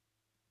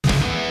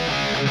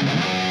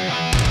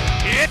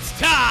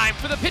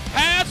for the Pit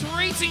Pass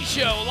Racing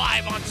Show,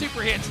 live on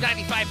Super Hits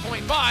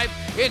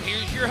 95.5. And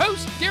here's your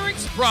host, Derek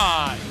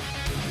Sprott.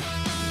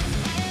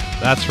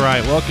 That's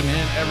right. Welcome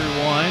in,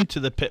 everyone, to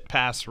the Pit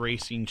Pass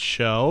Racing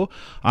Show.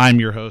 I'm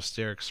your host,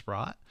 Derek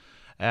Sprott,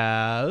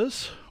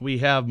 as we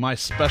have my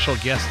special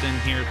guest in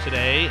here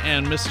today,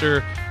 and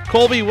Mr.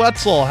 Colby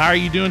Wetzel. How are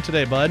you doing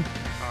today, bud?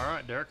 All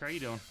right, Derek. How are you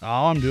doing?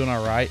 Oh, I'm doing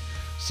all right.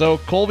 So,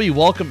 Colby,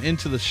 welcome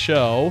into the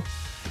show.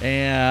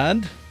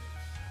 And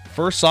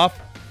first off,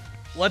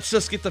 let's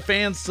just get the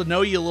fans to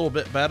know you a little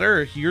bit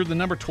better. You're the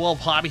number 12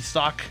 Hobby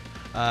Stock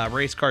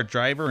race car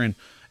driver.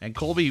 And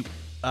Colby,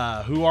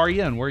 who are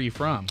you and where are you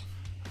from?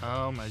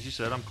 As you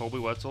said, I'm Colby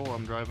Wetzel.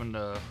 I'm driving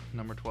the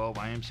number 12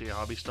 IMCA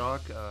Hobby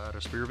Stock out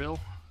of Spearville.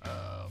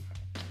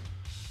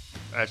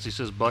 Actually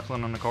says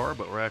Buckland on the car,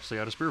 but we're actually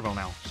out of Spearville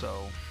now.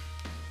 So,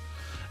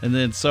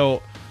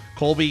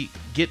 Colby,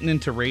 getting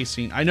into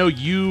racing. I know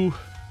we've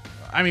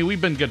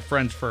been good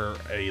friends for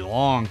a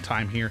long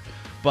time here,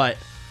 but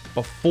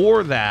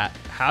before that,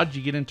 how'd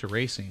you get into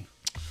racing?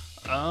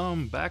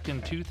 Back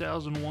in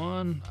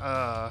 2001,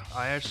 I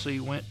actually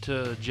went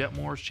to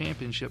Jetmore's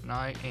championship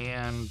night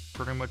and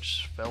pretty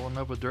much fell in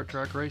love with dirt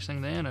track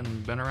racing then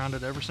and been around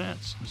it ever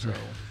since. So,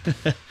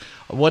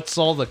 what's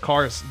all the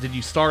cars? Did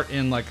you start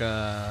in like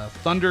a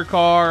Thunder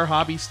car,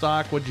 Hobby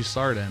Stock? What'd you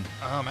start in?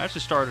 I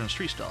actually started in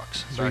street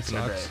stocks back in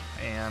the day,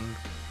 and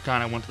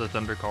kind of went to the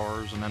Thunder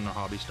cars and then the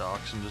Hobby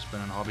Stocks and just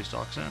been in Hobby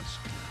Stock since.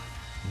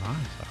 Nice.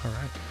 All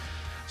right.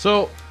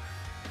 So,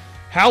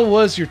 how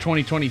was your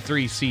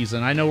 2023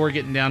 season? I know we're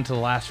getting down to the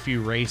last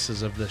few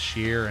races of this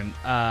year, and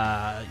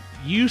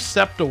you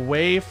stepped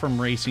away from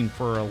racing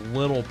for a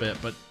little bit,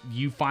 but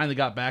you finally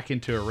got back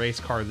into a race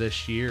car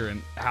this year.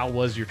 And how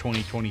was your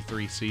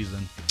 2023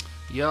 season?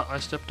 Yeah, I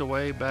stepped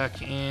away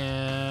back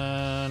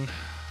in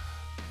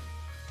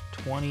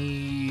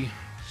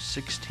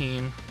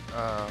 2016.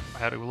 I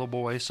had a little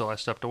boy, so I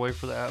stepped away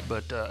for that.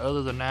 But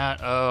other than that,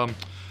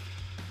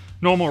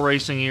 normal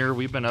racing year,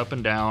 we've been up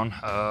and down.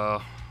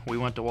 We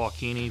went to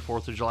Waukene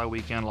 4th of July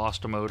weekend,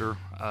 lost a motor,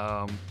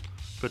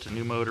 put the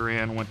new motor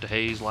in, went to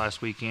Hayes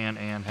last weekend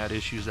and had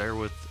issues there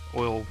with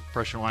oil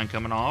pressure line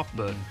coming off.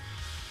 But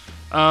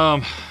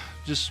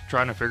just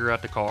trying to figure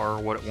out the car,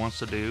 what it wants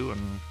to do.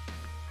 And,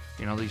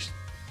 these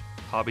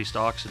Hobby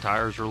Stocks, the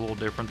tires are a little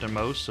different than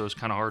most, so it's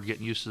kind of hard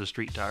getting used to the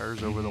street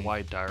tires over the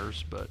wide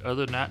tires. But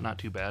other than that, not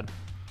too bad.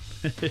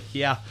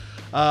 Yeah.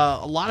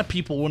 A lot of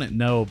people wouldn't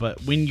know,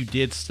 but when you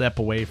did step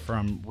away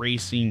from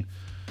racing,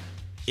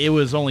 it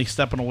was only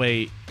stepping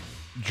away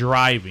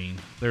driving.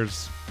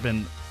 There's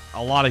been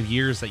a lot of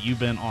years that you've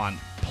been on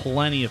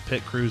plenty of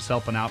pit crews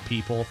helping out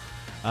people.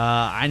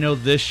 I know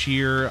this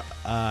year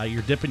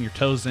you're dipping your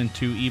toes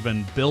into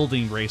even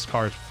building race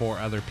cars for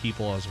other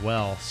people as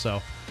well.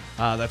 So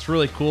that's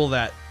really cool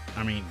that,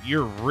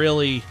 you're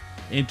really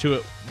into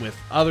it with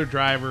other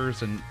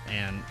drivers and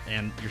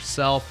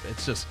yourself.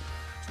 It's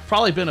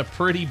probably been a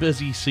pretty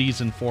busy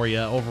season for you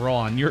overall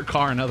on your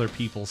car and other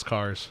people's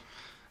cars.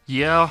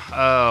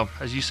 Yeah,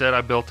 as you said,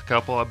 I built a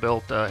couple. I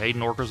built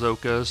Hayden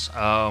Orkazoka's.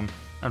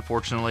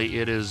 Unfortunately,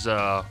 it is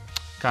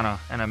kind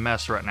of in a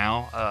mess right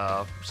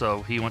now,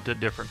 so he went to a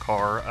different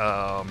car.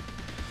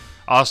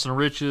 Austin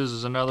Rich's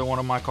is another one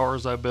of my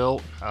cars I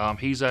built.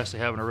 He's actually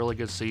having a really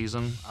good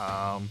season.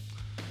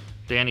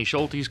 Danny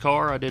Schulte's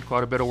car, I did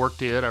quite a bit of work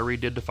to it. I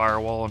redid the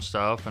firewall and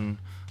stuff, and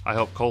I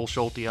helped Cole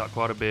Schulte out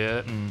quite a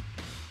bit. And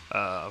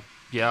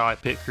I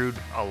pit crewed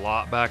a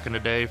lot back in the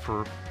day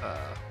for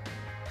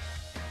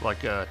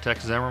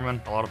Tex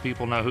Zimmerman. A lot of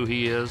people know who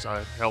he is.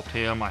 I helped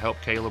him. I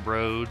helped Caleb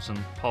Rhodes and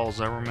Paul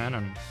Zimmerman,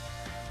 and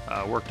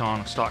worked on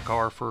a stock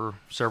car for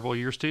several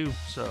years too.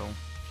 So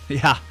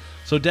yeah,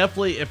 so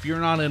definitely if you're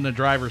not in the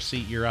driver's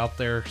seat, you're out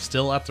there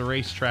still at the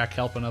racetrack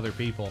helping other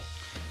people.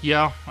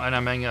 Yeah,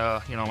 and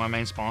my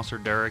main sponsor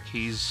Derek,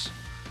 he's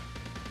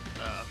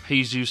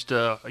used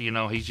to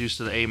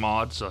the A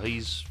mod, so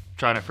he's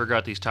trying to figure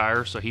out these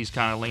tires, so he's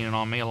kind of leaning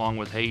on me along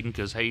with Hayden,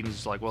 because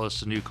Hayden's like, well,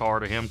 it's a new car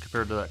to him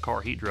compared to that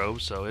car he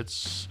drove. So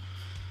it's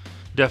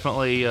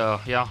definitely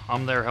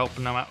I'm there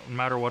helping him out. No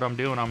matter what I'm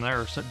doing, I'm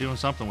there doing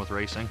something with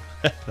racing.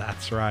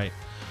 That's right.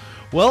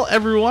 Well,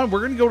 everyone,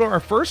 we're going to go to our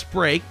first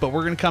break, but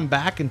we're going to come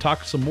back and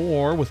talk some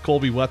more with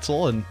Colby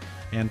Wetzel and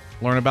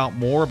learn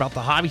more about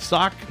the Hobby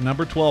Stock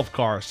number 12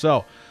 car.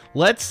 So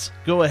let's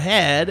go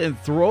ahead and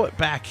throw it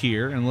back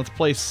here, and let's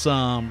play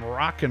some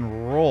rock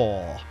and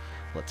roll.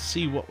 Let's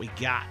see what we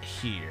got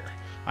here.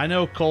 I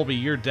know, Colby,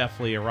 you're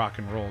definitely a rock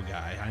and roll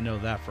guy. I know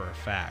that for a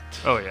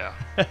fact. Oh, yeah.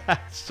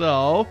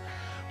 So,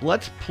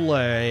 let's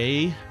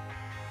play...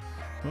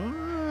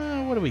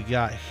 what do we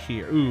got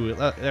here? Ooh,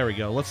 there we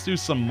go. Let's do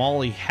some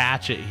Molly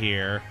Hatchet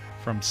here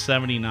from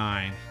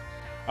 79.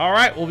 All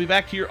right, we'll be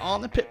back here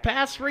on the Pit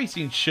Pass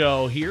Racing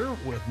Show here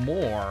with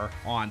more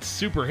on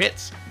Super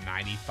Hits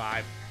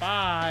 95.5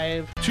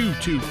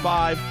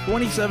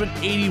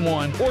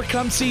 225-2781, or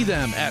come see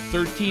them at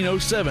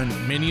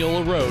 1307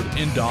 Mineola Road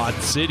in Dodge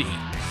City.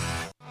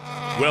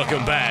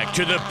 Welcome back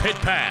to the Pit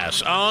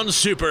Pass on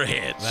Super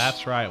Hits.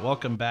 That's right.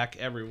 Welcome back,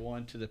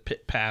 everyone, to the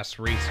Pit Pass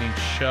Racing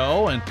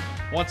Show. And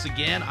once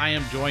again, I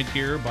am joined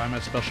here by my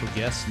special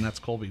guest, and that's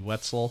Colby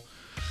Wetzel.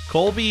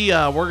 Colby,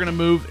 we're going to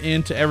move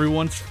into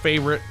everyone's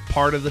favorite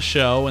part of the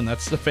show, and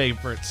that's the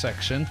favorite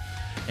section.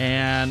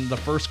 And the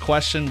first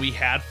question we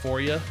had for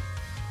you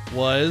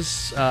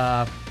was,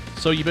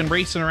 so you've been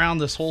racing around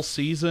this whole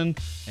season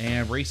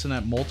and racing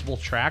at multiple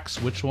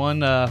tracks. Which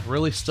one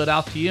really stood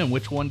out to you, and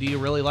which one do you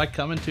really like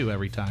coming to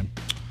every time?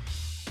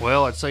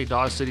 Well, I'd say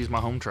Dodge City's my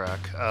home track.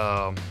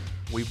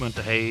 We went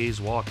to Hayes,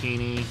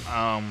 Waukeeny.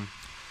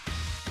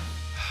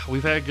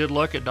 We've had good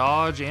luck at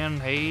Dodge and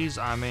Hayes.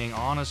 I mean,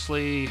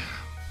 honestly,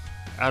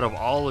 out of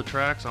all the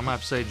tracks, I'm going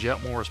to have to say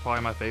Jetmore is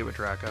probably my favorite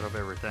track out of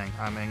everything.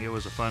 I mean, it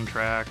was a fun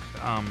track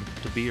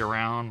to be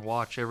around,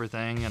 watch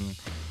everything, and,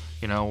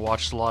 you know,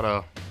 watched a lot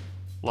of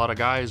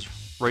guys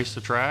race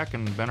the track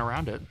and been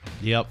around it.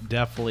 Yep,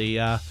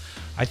 definitely. I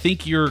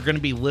think you're going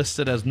to be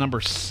listed as number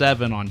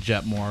 7 on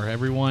Jetmore.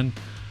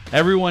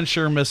 Everyone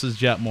sure misses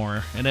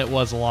Jetmore, and it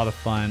was a lot of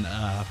fun.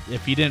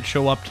 If you didn't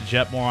show up to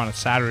Jetmore on a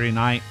Saturday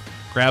night,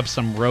 grab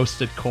some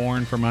roasted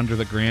corn from under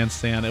the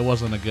grandstand. It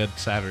wasn't a good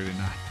Saturday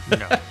night.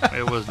 No,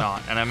 it was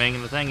not. And I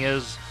mean, the thing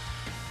is,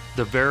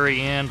 the very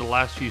end, the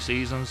last few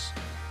seasons,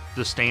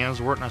 the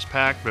stands weren't as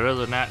packed, but other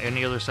than that,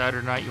 any other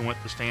Saturday night you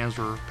went, the stands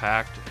were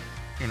packed,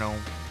 you know,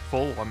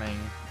 full. I mean,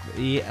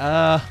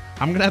 yeah,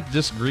 I'm gonna have to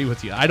disagree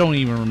with you. I don't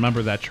even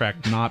remember that track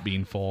not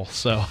being full.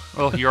 So,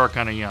 well, you are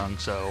kind of young,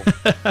 so.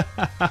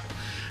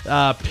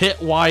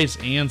 Pit wise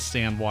and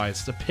stand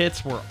wise, the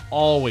pits were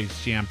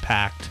always jam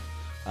packed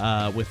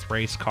with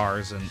race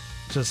cars, and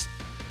just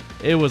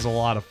it was a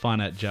lot of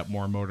fun at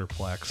Jetmore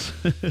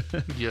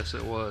Motorplex. Yes,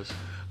 it was.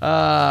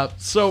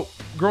 So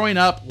growing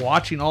up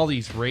watching all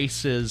these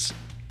races,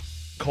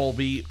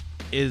 Colby,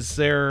 is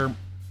there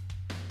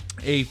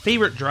a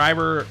favorite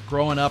driver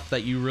growing up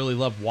that you really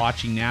loved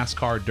watching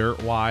NASCAR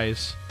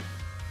dirt-wise?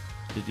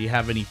 Did you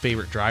have any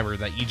favorite driver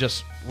that you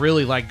just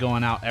really like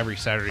going out every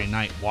Saturday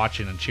night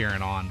watching and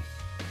cheering on?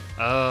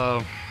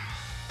 I've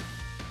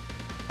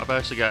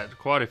actually got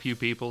quite a few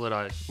people that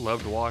I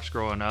loved to watch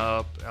growing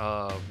up.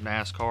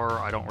 NASCAR,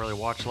 I don't really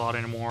watch a lot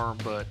anymore,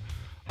 but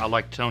I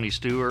like Tony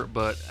Stewart.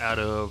 But out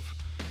of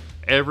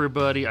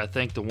everybody, I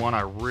think the one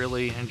I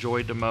really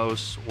enjoyed the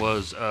most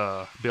was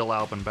Bill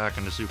Albin back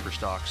in the Super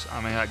Stocks.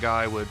 I mean, that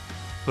guy would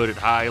put it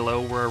high,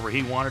 low, wherever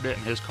he wanted it,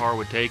 and his car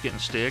would take it and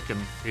stick, and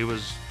it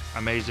was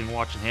amazing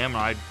watching him.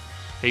 And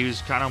he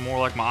was kind of more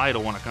like my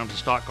idol when it comes to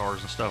stock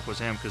cars and stuff, was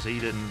him, because he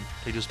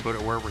just put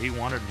it wherever he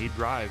wanted and he'd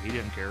drive. He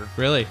didn't care.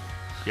 Really?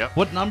 Yep.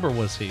 What number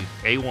was he?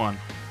 A1.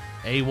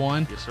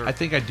 A1? Yes, sir. I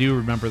think I do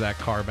remember that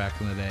car back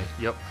in the day.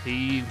 Yep.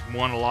 He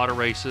won a lot of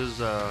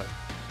races.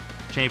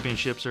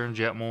 Championships are in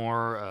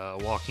Jetmore,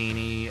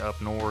 Waukeeny, up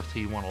north.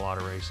 He won a lot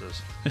of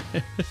races.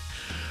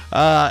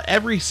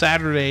 Every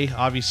Saturday,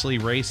 obviously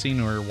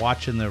racing or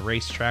watching the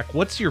racetrack.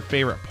 What's your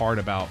favorite part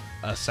about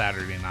a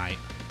Saturday night?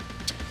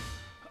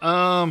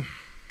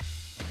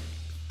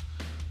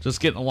 Just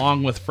getting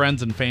along with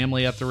friends and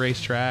family at the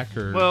racetrack,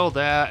 or well,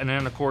 that, and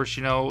then of course,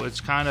 you know,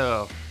 it's kind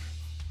of,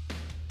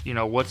 you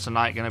know, what's the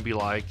night going to be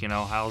like? You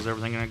know, how's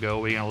everything going to go?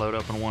 Are we going to load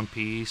up in one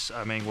piece?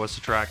 I mean, what's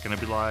the track going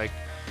to be like?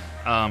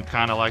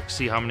 Kind of like to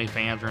see how many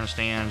fans are in the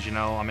stands. You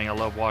know, I mean, I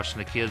love watching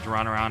the kids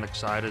run around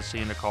excited,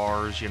 seeing the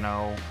cars. You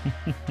know,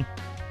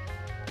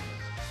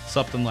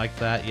 something like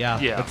that.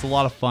 Yeah, it's a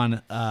lot of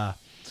fun.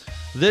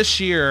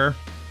 This year.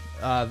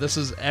 This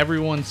is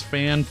everyone's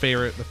fan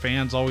favorite. The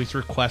fans always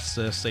request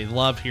this. They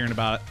love hearing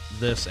about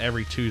this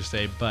every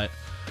Tuesday. But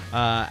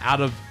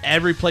out of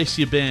every place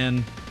you've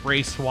been,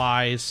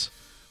 race-wise,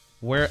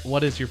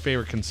 what is your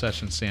favorite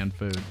concession stand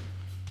food?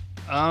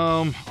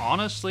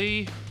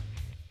 Honestly,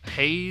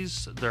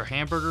 Hayes, their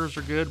hamburgers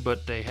are good,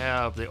 but they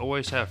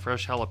always have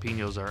fresh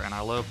jalapenos there, and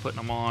I love putting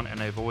them on, and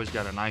they've always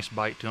got a nice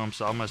bite to them,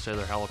 so I'm going to say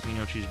their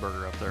jalapeno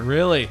cheeseburger up there.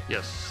 Really?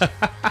 Yes.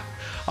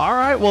 All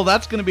right, well,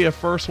 that's going to be a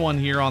first one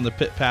here on the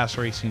Pit Pass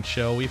Racing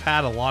Show. We've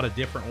had a lot of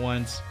different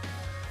ones.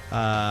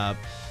 I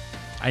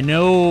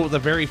know the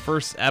very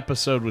first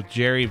episode with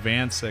Jerry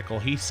Van Sickle,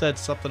 he said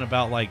something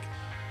about, like,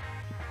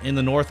 in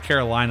the North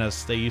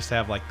Carolinas, they used to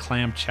have, like,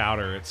 clam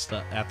chowder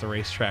at the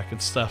racetrack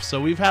and stuff.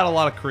 So we've had a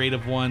lot of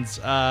creative ones.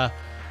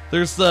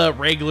 There's the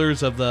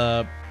regulars of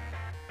the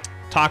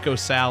taco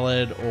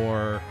salad,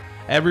 or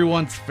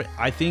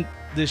I think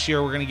this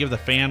year we're going to give the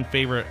fan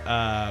favorite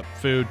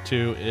food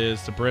to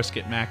is the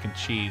brisket mac and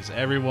cheese.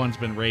 Everyone's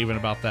been raving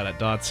about that at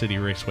Dodge City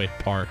Raceway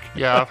Park.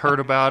 Yeah, I've heard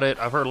about it.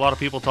 I've heard a lot of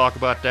people talk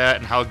about that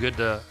and how good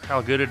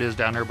it is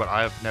down there, but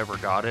I've never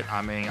got it.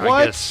 I mean,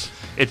 I guess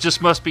it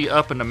just must be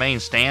up in the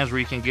main stands where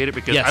you can get it,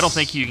 because I don't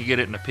think you can get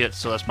it in the pits,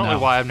 so that's probably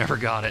why I've never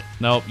got it.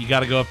 Nope, you got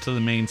to go up to the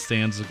main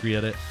stands to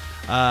get it.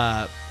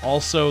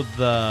 Also,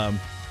 the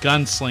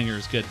Gunslinger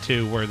is good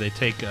too, where they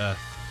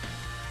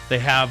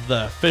have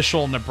the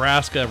official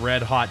Nebraska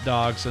red hot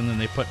dogs, and then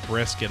they put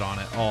brisket on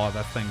it. Oh,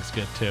 that thing's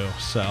good too.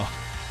 So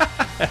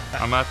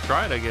I'm going to have to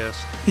try it, I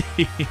guess.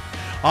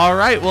 All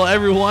right, well,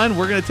 everyone,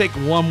 we're going to take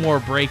one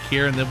more break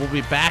here, and then we'll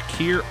be back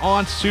here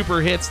on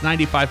Super Hits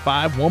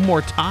 95.5 one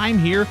more time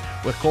here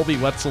with Colby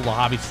Wetzel, the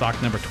Hobby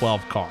Stock number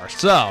 12 car.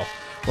 So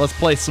let's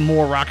play some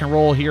more rock and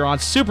roll here on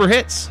Super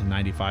Hits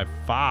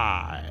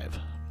 95.5.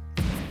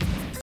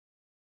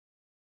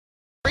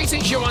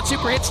 Racing show on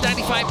Super Hits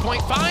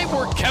 95.5.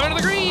 We're coming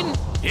to the green.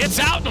 It's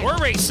out and we're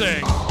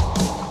racing.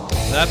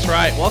 That's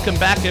right. Welcome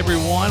back,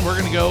 everyone. We're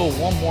going to go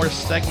one more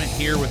segment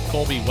here with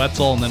Colby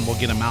Wetzel, and then we'll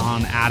get him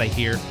on out of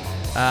here.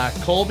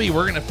 Colby,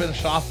 we're going to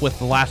finish off with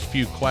the last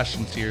few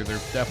questions here. They're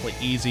definitely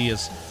easy.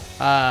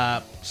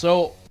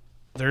 So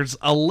there's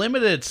a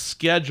limited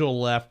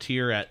schedule left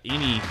here at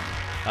any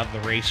of the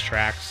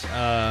racetracks.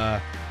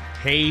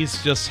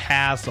 Hayes just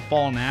has the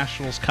Fall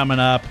Nationals coming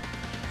up.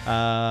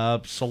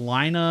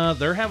 Salina,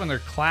 they're having their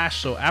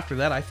Clash, so after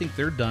that, I think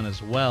they're done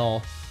as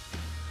well.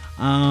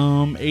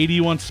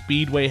 81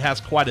 Speedway has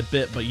quite a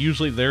bit, but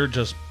usually they're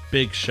just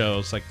big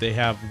shows. Like they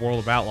have World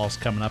of Outlaws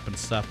coming up and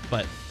stuff.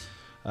 But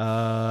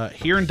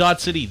here in Dodge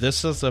City,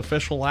 this is the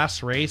official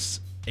last race.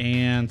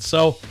 And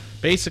so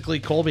basically,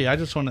 Colby, I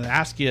just wanted to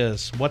ask you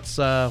is what's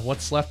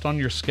left on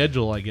your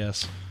schedule, I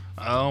guess?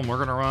 We're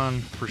going to run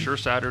for sure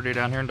Saturday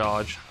down here in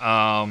Dodge.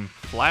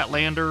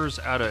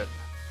 Flatlanders out at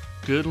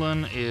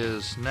Goodland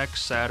is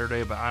next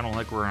Saturday, but I don't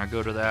think we're going to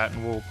go to that.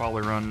 And we'll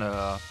probably run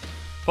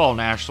Fall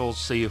Nationals,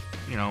 see if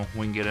we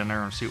can get in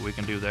there and see what we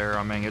can do there.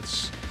 I mean,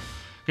 it's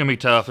gonna be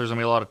tough. There's gonna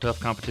be a lot of tough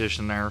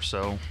competition there.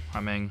 So I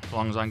mean, as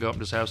long as I can go up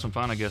and just have some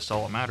fun, I guess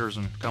all that matters,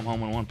 and come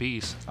home in one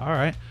piece. All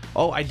right.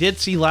 Oh, I did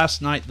see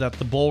last night that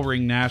the Bull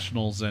Ring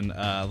Nationals and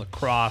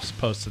Lacrosse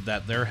posted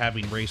that they're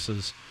having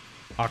races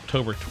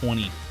October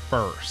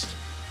 21st.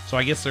 So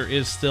I guess there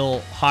is still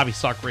Hobby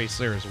Stock race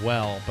there as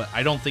well, but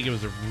I don't think it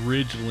was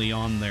originally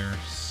on their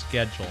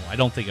schedule. I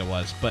don't think it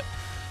was, but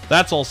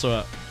that's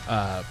also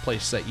a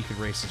place that you could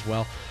race as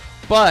well.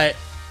 But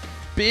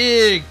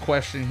big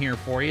question here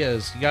for you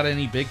is, you got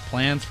any big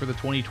plans for the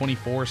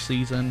 2024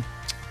 season?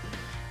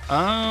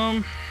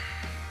 Not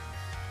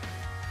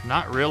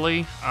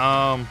really.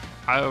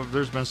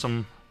 There's been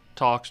some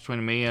talks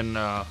between me and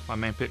my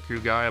main pit crew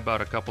guy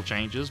about a couple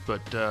changes,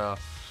 but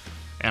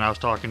and I was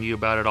talking to you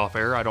about it off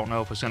air. I don't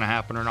know if it's going to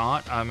happen or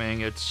not. I mean,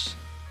 it's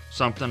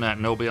something that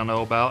nobody will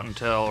know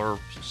about or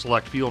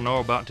select few will know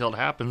about until it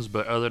happens.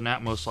 But other than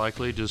that, most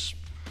likely just,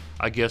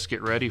 I guess,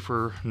 get ready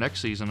for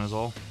next season is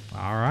all.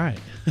 All right.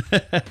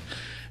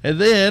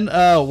 And then,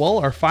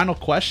 our final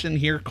question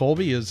here,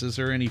 Colby, is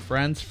there any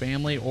friends,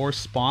 family, or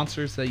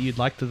sponsors that you'd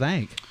like to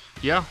thank?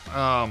 Yeah,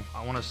 I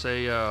want to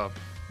say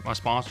my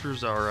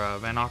sponsors are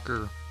Van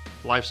Acker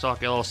Livestock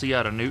LLC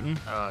out of Newton,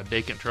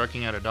 Dacant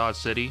Trucking out of Dodge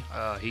City.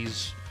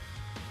 He's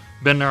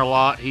been there a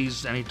lot.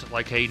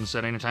 Like Hayden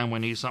said, anytime we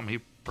need something, he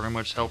pretty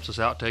much helps us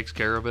out, takes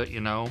care of it,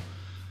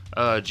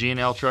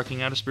 G&L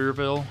Trucking out of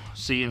Spearville,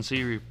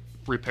 CNC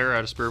Repair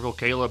out of Spearville.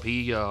 Caleb,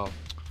 he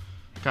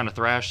kind of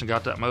thrashed and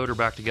got that motor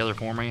back together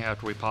for me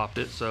after we popped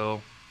it,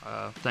 so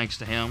thanks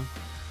to him.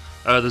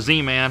 The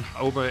Z-Man,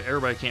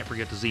 everybody can't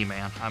forget the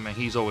Z-Man. I mean,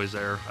 he's always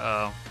there.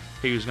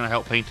 He was going to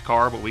help paint the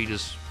car, but we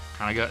just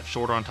kind of got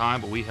short on time,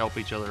 but we help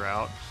each other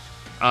out.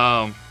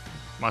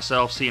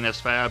 Myself,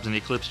 CNS Fabs and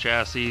Eclipse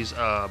Chassis,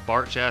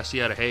 Bart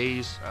Chassis out of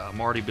Hayes.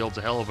 Marty builds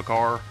a hell of a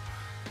car.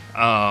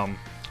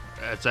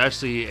 It's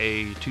actually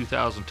a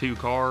 2002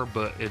 car,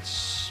 but it's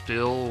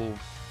still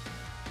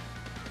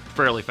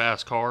fairly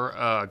fast car.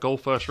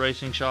 Goldfuss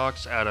Racing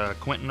Shocks out of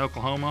Quinton,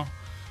 Oklahoma.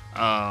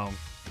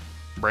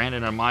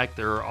 Brandon and Mike,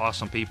 they're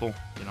awesome people.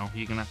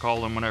 You can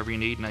call them whenever you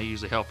need, and they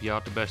usually help you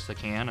out the best they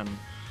can. And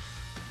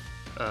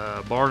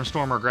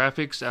Barnstormer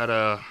Graphics out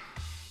of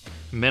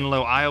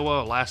Menlo,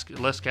 Iowa.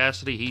 Les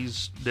Cassidy,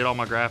 he's did all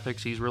my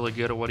graphics. He's really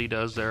good at what he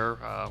does there.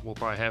 We'll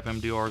probably have him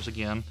do ours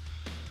again.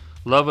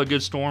 Love a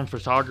Good Storm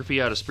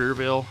Photography out of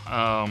Spearville.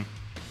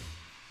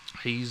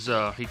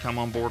 He come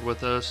on board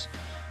with us.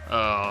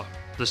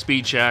 The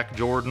Speed Shack,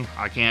 Jordan,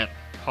 I can't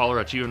holler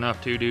at you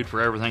enough too, dude, for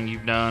everything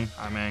you've done.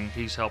 I mean,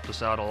 he's helped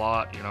us out a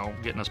lot,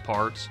 getting us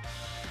parts.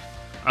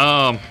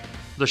 The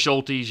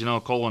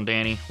Schultes, Cole and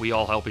Danny, we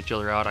all help each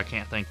other out. I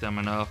can't thank them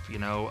enough. The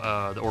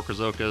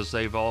Orkazokas,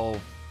 they've all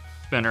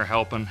been there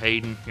helping.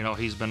 Hayden,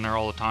 he's been there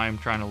all the time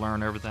trying to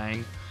learn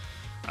everything.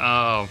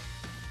 My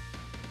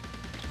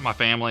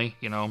family,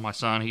 my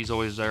son, he's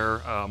always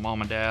there.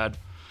 Mom and dad.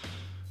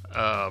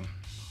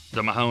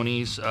 The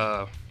Mahoneys,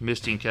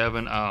 Misty and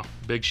Kevin,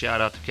 big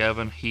shout out to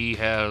Kevin.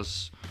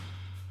 He's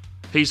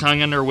hung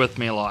in there with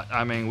me a lot.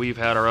 I mean, we've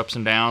had our ups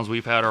and downs.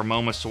 We've had our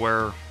moments to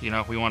where,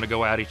 we want to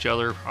go at each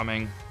other. I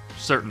mean,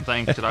 certain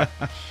things that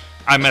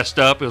I messed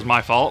up. It was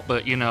my fault,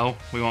 but, we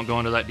won't go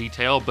into that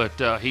detail.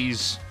 But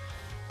he's,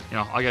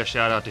 I got to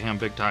shout out to him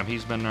big time.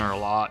 He's been there a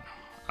lot,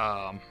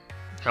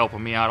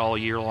 helping me out all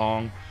year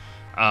long.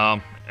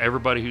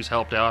 Everybody who's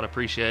helped out,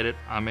 appreciate it.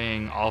 I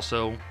mean,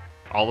 also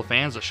all the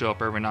fans that show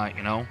up every night,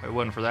 If it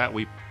wasn't for that,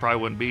 we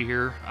probably wouldn't be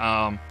here.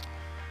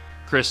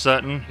 Chris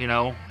Sutton,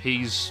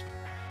 he's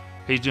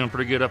doing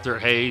pretty good up there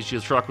at Hayes. The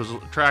track was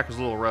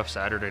a little rough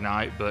Saturday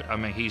night, but I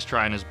mean, he's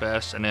trying his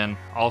best. And then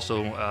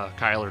also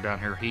Kyler down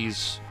here,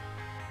 he's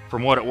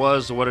from what it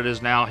was to what it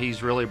is now,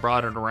 he's really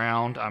brought it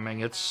around. I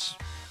mean, it's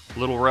a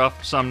little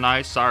rough some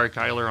nights. Sorry,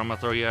 Kyler, I'm going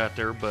to throw you out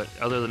there. But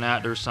other than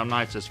that, there's some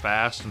nights it's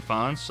fast and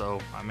fun.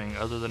 So, I mean,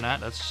 other than that,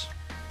 that's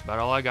about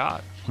all I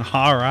got.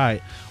 All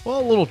right.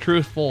 Well, a little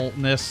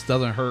truthfulness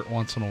doesn't hurt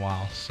once in a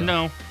while. So.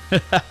 No.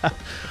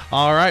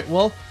 All right.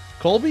 Well,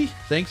 Colby,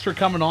 thanks for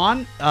coming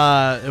on.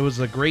 It was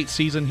a great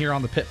season here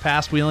on the Pit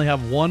Pass. We only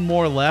have one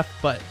more left,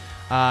 but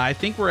I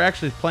think we're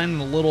actually planning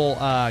a little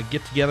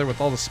get-together with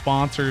all the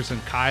sponsors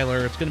and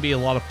Kyler. It's going to be a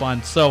lot of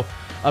fun. So,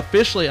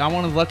 officially, I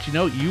want to let you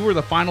know you were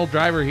the final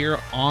driver here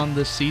on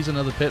this season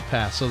of the Pit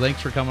Pass. So, thanks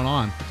for coming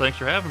on. Thanks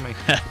for having me.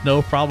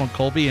 No problem,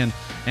 Colby, and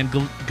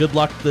good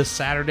luck this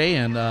Saturday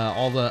and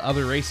all the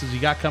other races you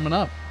got coming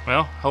up.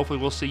 Well, hopefully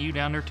we'll see you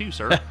down there too,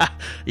 sir.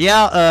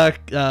 Yeah,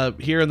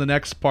 here in the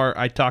next part,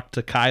 I talked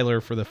to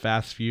Kyler for the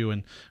Fast Few,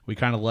 and we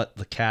kind of let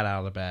the cat out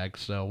of the bag.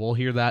 So we'll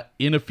hear that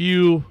in a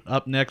few,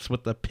 up next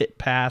with the Pit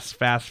Pass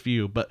Fast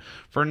Few. But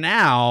for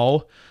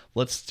now,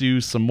 let's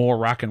do some more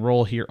rock and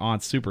roll here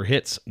on Super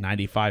Hits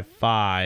 95.5.